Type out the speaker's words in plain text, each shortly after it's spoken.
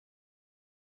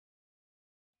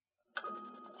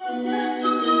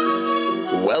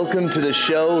Welcome to the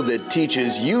show that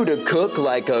teaches you to cook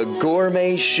like a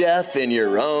gourmet chef in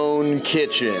your own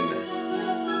kitchen.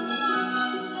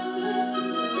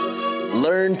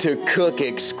 Learn to cook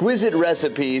exquisite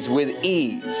recipes with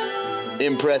ease,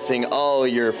 impressing all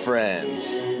your friends.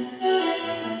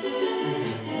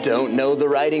 Don't know the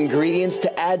right ingredients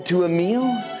to add to a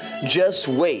meal? Just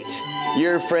wait.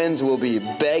 Your friends will be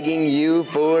begging you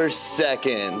for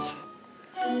seconds.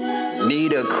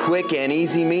 Need a quick and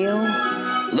easy meal?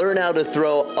 Learn how to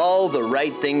throw all the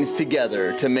right things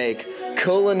together to make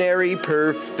culinary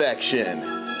perfection.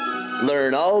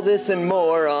 Learn all this and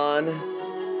more on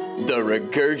The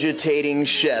Regurgitating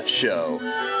Chef Show,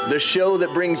 the show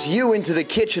that brings you into the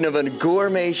kitchen of a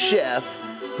gourmet chef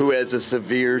who has a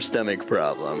severe stomach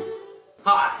problem.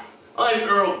 Hi, I'm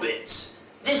Earl Bits.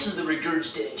 This is The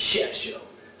Regurgitating Chef Show.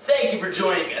 Thank you for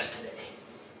joining us today.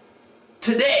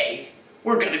 Today,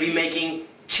 we're going to be making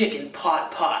chicken pot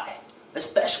pie, a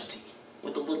specialty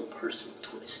with a little personal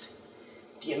twist.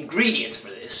 The ingredients for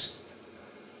this: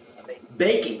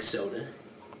 baking soda,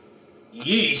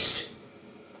 yeast,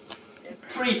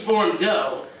 preformed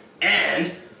dough,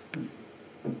 and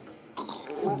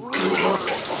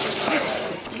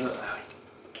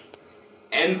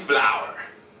flour.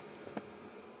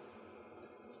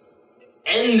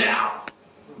 And now,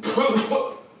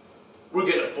 we're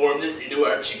gonna form this into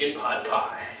our chicken pot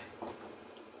pie.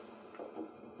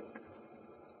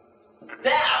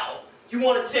 Now, you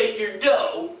want to take your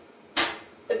dough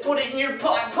and put it in your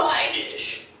pot pie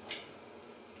dish,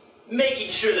 making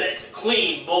sure that it's a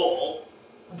clean bowl.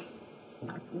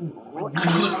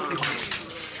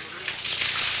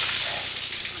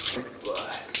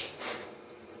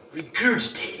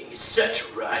 Regurgitating is such a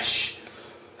rush.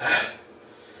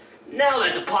 Now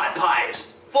that the pot pie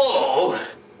is full,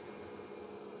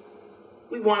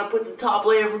 we want to put the top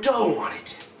layer of dough on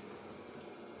it.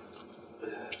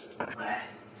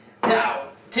 Now,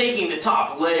 taking the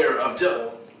top layer of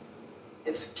dough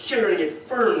and securing it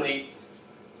firmly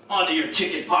onto your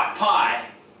chicken pot pie.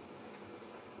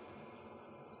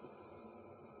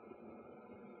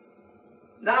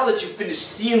 Now that you've finished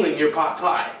sealing your pot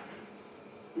pie,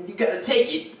 you gotta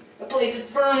take it and place it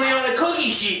firmly on the cookie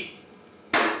sheet.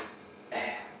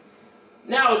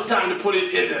 Now it's time to put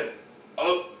it in the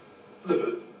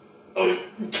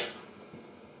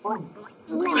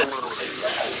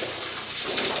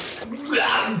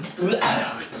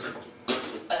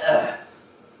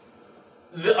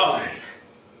oven.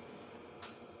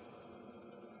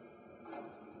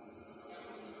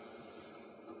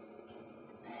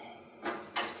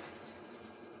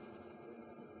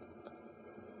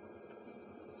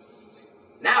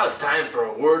 Now it's time for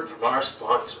a word from our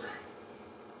sponsor.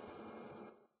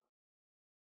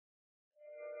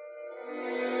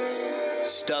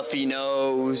 Stuffy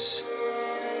nose.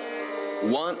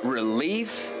 Want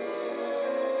relief?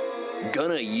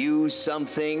 Gonna use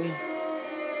something?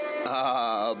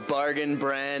 Bargain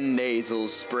brand nasal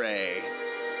spray.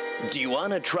 Do you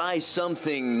want to try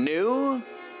something new?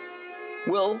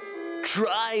 Well,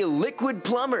 try Liquid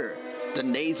Plumber, the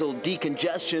nasal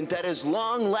decongestant that is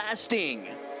long-lasting.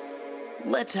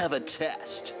 Let's have a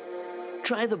test.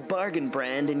 Try the Bargain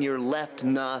brand in your left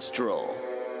nostril.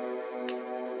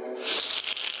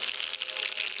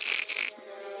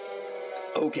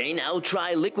 Okay, now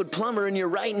try Liquid Plumber in your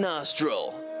right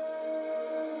nostril.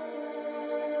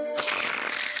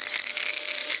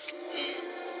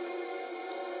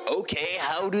 Okay,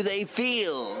 how do they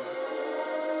feel?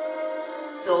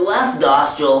 The left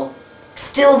nostril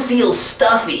still feels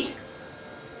stuffy.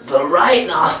 The right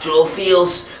nostril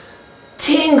feels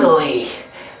tingly,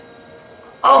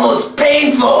 almost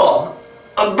painful,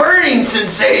 a burning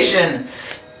sensation,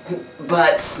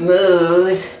 but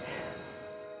smooth.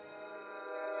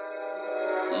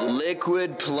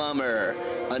 Liquid Plumber,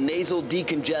 a nasal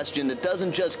decongestion that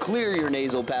doesn't just clear your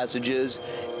nasal passages,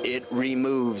 it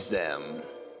removes them.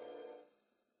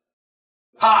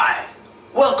 Hi,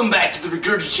 welcome back to the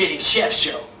Regurgitating Chef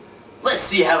Show. Let's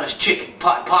see how this chicken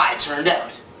pot pie turned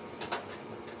out.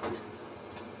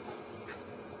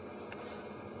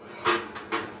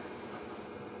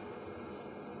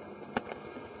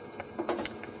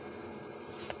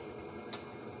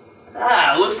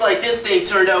 Looks like this thing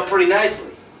turned out pretty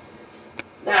nicely.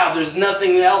 Now there's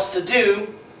nothing else to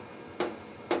do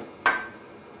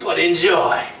but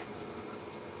enjoy.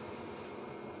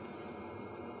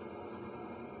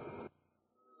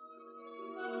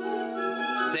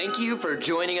 Thank you for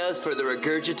joining us for the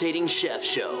Regurgitating Chef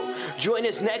Show. Join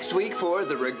us next week for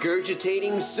the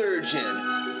Regurgitating Surgeon,